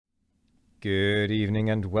Good evening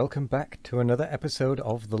and welcome back to another episode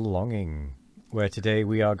of The Longing, where today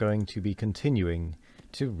we are going to be continuing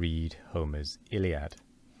to read Homer's Iliad.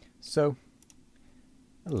 So,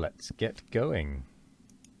 let's get going.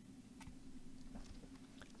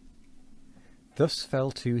 Thus fell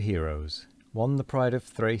two heroes, one the pride of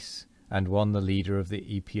Thrace, and one the leader of the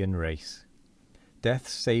Epean race.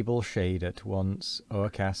 Death's sable shade at once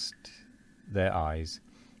o'ercast their eyes,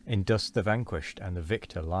 in dust the vanquished and the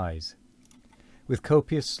victor lies. With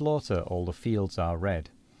copious slaughter all the fields are red,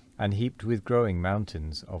 and heaped with growing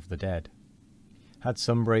mountains of the dead. Had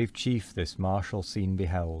some brave chief this martial scene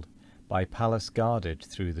beheld, by Pallas guarded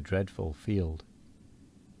through the dreadful field,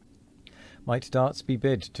 might darts be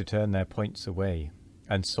bid to turn their points away,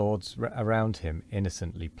 and swords around him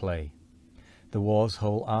innocently play. The war's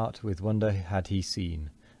whole art with wonder had he seen,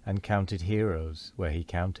 and counted heroes where he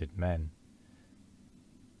counted men.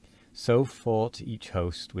 So fought each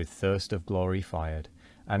host with thirst of glory fired,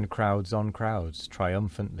 and crowds on crowds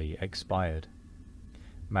triumphantly expired.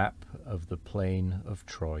 Map of the Plain of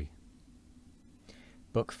Troy.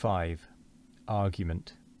 Book 5.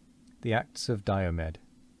 Argument. The Acts of Diomed.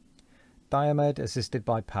 Diomed, assisted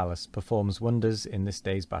by Pallas, performs wonders in this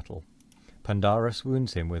day's battle. Pandarus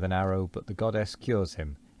wounds him with an arrow, but the goddess cures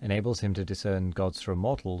him, enables him to discern gods from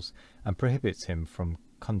mortals, and prohibits him from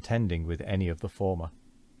contending with any of the former,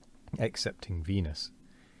 excepting Venus.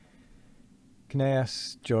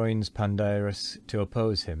 Cneus joins Pandarus to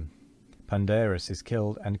oppose him. Pandarus is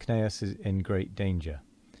killed, and Cneus is in great danger,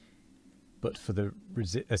 but for the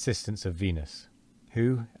assistance of Venus,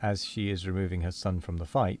 who, as she is removing her son from the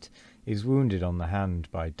fight, is wounded on the hand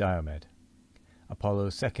by Diomed.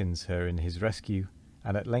 Apollo seconds her in his rescue,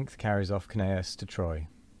 and at length carries off Cneus to Troy,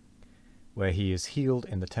 where he is healed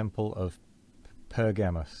in the temple of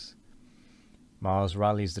Pergamus. Mars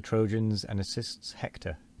rallies the Trojans and assists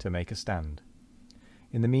Hector to make a stand.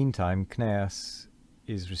 In the meantime, Cneus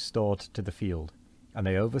is restored to the field, and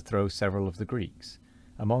they overthrow several of the Greeks.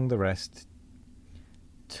 Among the rest,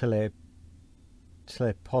 Tlepolemus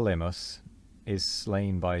is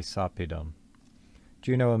slain by Sarpedon.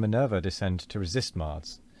 Juno and Minerva descend to resist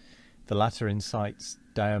Mars. The latter incites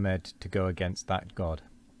Diomed to go against that god.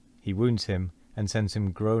 He wounds him and sends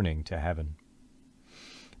him groaning to heaven.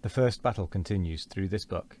 The first battle continues through this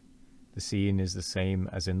book. The scene is the same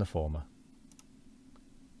as in the former.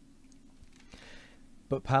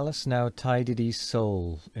 But Pallas now Tydides'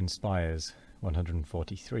 soul inspires,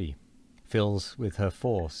 143, fills with her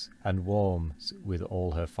force, and warms with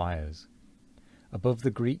all her fires. Above the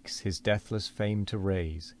Greeks his deathless fame to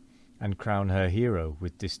raise, and crown her hero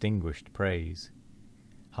with distinguished praise.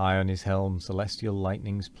 High on his helm celestial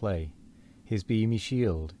lightnings play, his beamy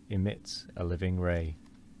shield emits a living ray.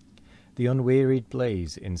 The unwearied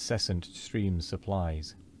blaze incessant streams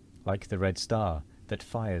supplies, like the red star that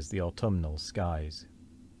fires the autumnal skies.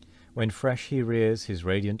 When fresh he rears his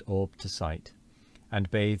radiant orb to sight,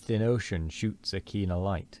 and bathed in ocean shoots a keener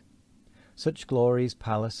light. Such glories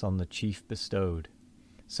Pallas on the chief bestowed,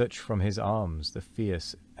 such from his arms the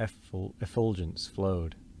fierce effulgence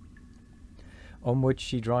flowed. Onward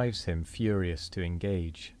she drives him furious to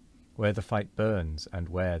engage, where the fight burns and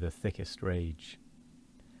where the thickest rage.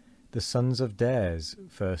 The sons of Dares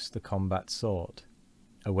first the combat sought,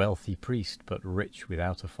 a wealthy priest but rich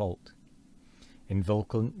without a fault. In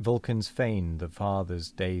Vulcan's fane the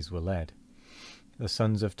fathers' days were led, the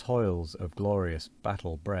sons of toils of glorious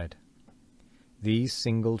battle bred. These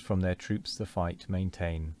singled from their troops the fight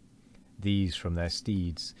maintain, these from their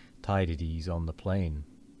steeds Tydides on the plain.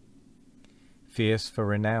 Fierce for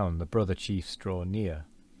renown the brother chiefs draw near,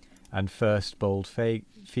 and first bold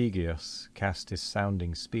Phegeus cast his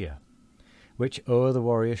sounding spear, which o'er the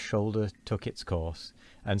warrior's shoulder took its course,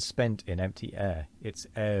 and spent in empty air its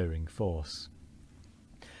erring force.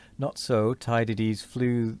 Not so Tydides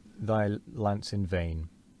flew thy lance in vain,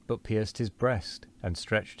 but pierced his breast, and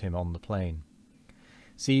stretched him on the plain.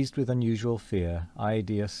 Seized with unusual fear,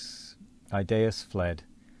 Idaeus fled,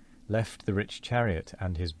 left the rich chariot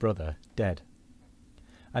and his brother dead.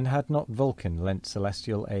 And had not Vulcan lent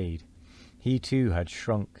celestial aid, he too had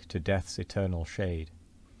shrunk to death's eternal shade.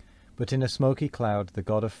 But in a smoky cloud the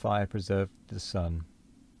god of fire preserved the sun.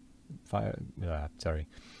 But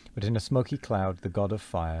in a smoky cloud the god of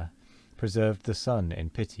fire preserved the son in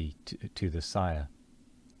pity to the sire.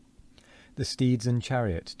 The steeds and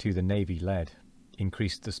chariot to the navy led,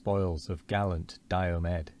 increased the spoils of gallant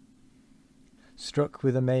Diomed. Struck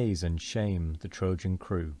with amaze and shame the Trojan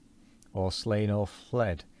crew, or slain or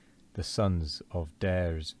fled the sons of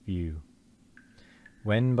Dares' view.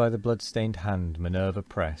 When by the blood-stained hand Minerva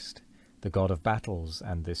pressed, the god of battles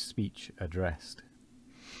and this speech addressed.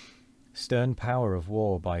 stern power of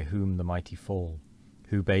war by whom the mighty fall,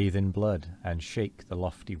 who bathe in blood and shake the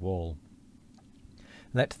lofty wall.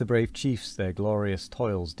 Let the brave chiefs their glorious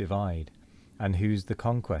toils divide, and whose the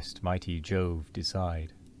conquest mighty Jove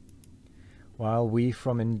decide. While we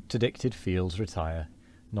from interdicted fields retire,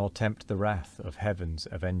 nor tempt the wrath of heaven's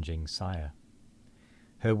avenging sire.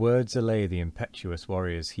 Her words allay the impetuous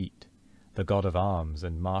warrior's heat, the god of arms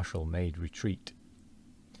and martial made retreat.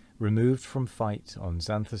 Removed from fight on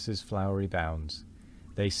Xanthus' flowery bounds,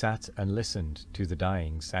 they sat and listened to the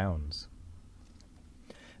dying sounds.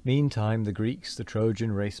 Meantime the Greeks the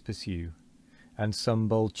Trojan race pursue, and some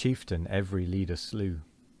bold chieftain every leader slew.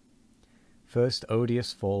 First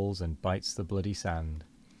Odius falls and bites the bloody sand,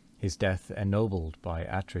 his death ennobled by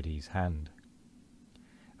Atrides' hand.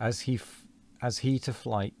 As he to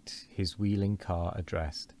flight his wheeling car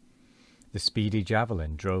addressed, the speedy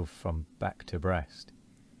javelin drove from back to breast.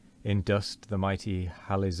 In dust the mighty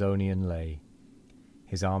Halizonian lay,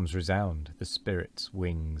 his arms resound, the spirit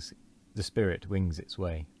wings its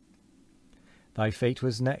way. Thy fate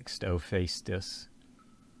was next, O Phaestus,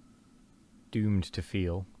 doomed to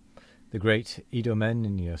feel the great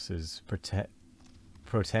Idomeneus'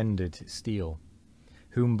 protended steel,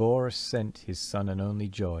 whom Boreas sent his son and only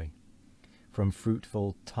joy, from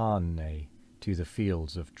fruitful Tarne to the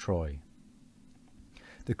fields of Troy.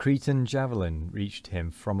 The Cretan javelin reached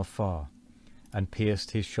him from afar, and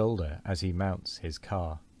pierced his shoulder as he mounts his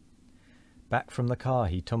car. Back from the car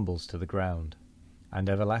he tumbles to the ground, and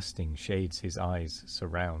everlasting shades his eyes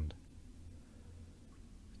surround.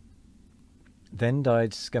 Then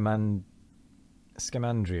died Scamandrius,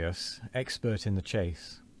 expert in the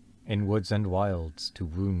chase, in woods and wilds to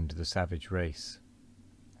wound the savage race.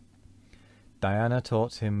 Diana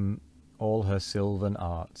taught him all her sylvan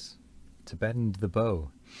arts, to bend the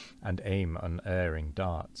bow and aim unerring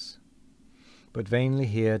darts. But vainly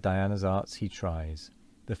here Diana's arts he tries,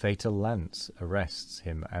 the fatal lance arrests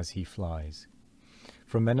him as he flies.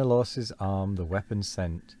 From Menelaus' arm the weapon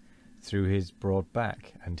sent, through his broad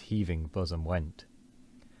back and heaving bosom went.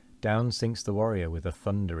 Down sinks the warrior with a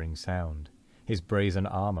thundering sound, his brazen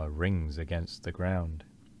armour rings against the ground.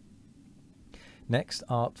 Next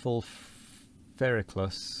artful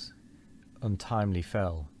Phereclus untimely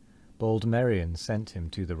fell, bold Merion sent him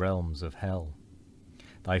to the realms of hell.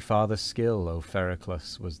 Thy father's skill, O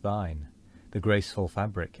Phereclus, was thine, the graceful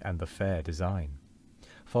fabric and the fair design.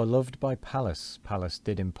 For loved by Pallas, Pallas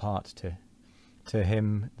did impart to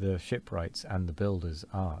him the shipwrights and the builder's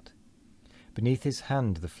art. Beneath his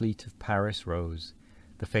hand the fleet of Paris rose,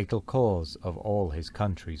 the fatal cause of all his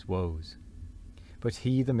country's woes. But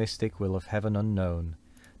he the mystic will of heaven unknown,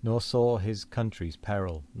 nor saw his country's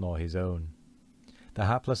peril nor his own. The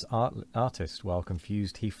hapless artist, while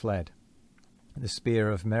confused he fled, the spear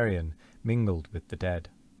of Merion mingled with the dead.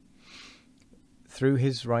 Through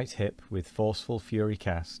his right hip with forceful fury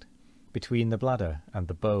cast, between the bladder and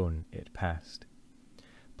the bone it passed.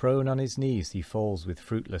 Prone on his knees he falls with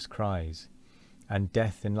fruitless cries, and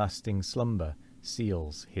death in lasting slumber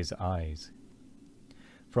seals his eyes.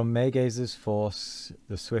 From Meges' force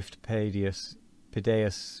the swift Pideus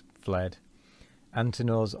fled,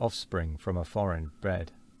 Antenor's offspring from a foreign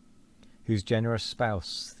bed, whose generous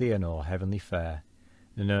spouse, Theanor heavenly fair,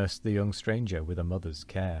 nursed the young stranger with a mother's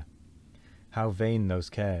care. How vain those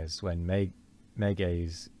cares, when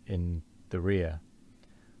Meges in the rear,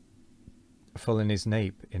 full in his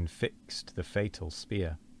nape, infixed the fatal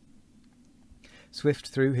spear. Swift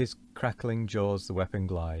through his crackling jaws the weapon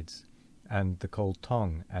glides, and the cold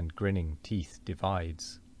tongue and grinning teeth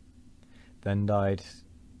divides. Then died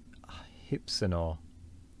Hypsenor,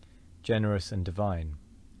 generous and divine,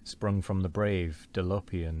 sprung from the brave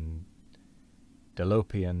Dolopian's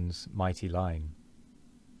mighty line,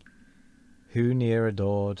 who near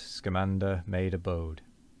adored Scamander made abode,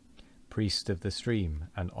 priest of the stream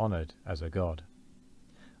and honoured as a god.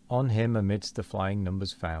 On him amidst the flying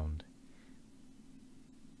numbers found,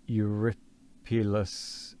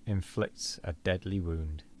 Eurypylus inflicts a deadly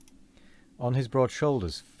wound. On his broad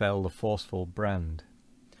shoulders fell the forceful brand,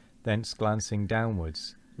 thence glancing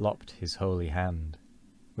downwards lopped his holy hand,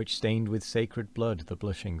 which stained with sacred blood the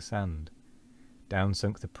blushing sand. Down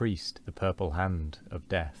sunk the priest, the purple hand of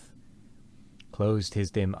death, closed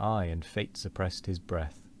his dim eye, and fate suppressed his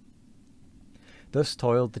breath. Thus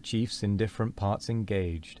toiled the chiefs in different parts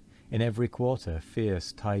engaged, in every quarter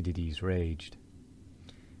fierce Tydides raged.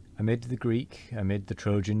 Amid the Greek, amid the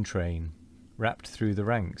Trojan train, wrapped through the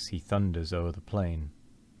ranks he thunders o'er the plain.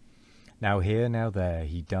 Now here, now there,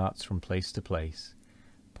 he darts from place to place,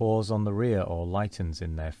 pours on the rear or lightens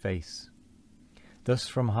in their face. Thus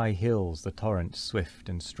from high hills the torrent swift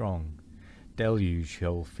and strong deluge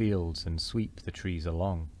whole fields and sweep the trees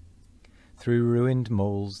along. Through ruined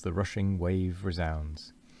moles the rushing wave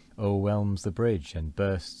resounds, o'erwhelms the bridge and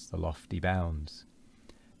bursts the lofty bounds.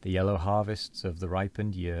 The yellow harvests of the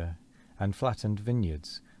ripened year, and flattened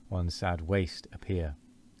vineyards, one sad waste appear.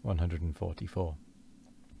 144.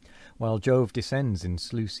 While Jove descends in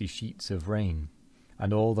sluicy sheets of rain,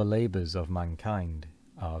 and all the labours of mankind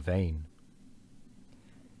are vain.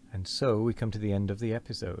 And so we come to the end of the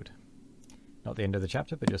episode. Not the end of the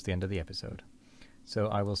chapter, but just the end of the episode. So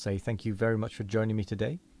I will say thank you very much for joining me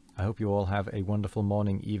today. I hope you all have a wonderful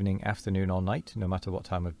morning, evening, afternoon or night, no matter what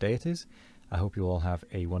time of day it is. I hope you all have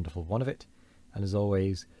a wonderful one of it. And as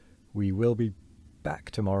always, we will be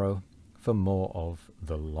back tomorrow for more of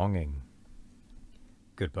The Longing.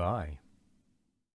 Goodbye.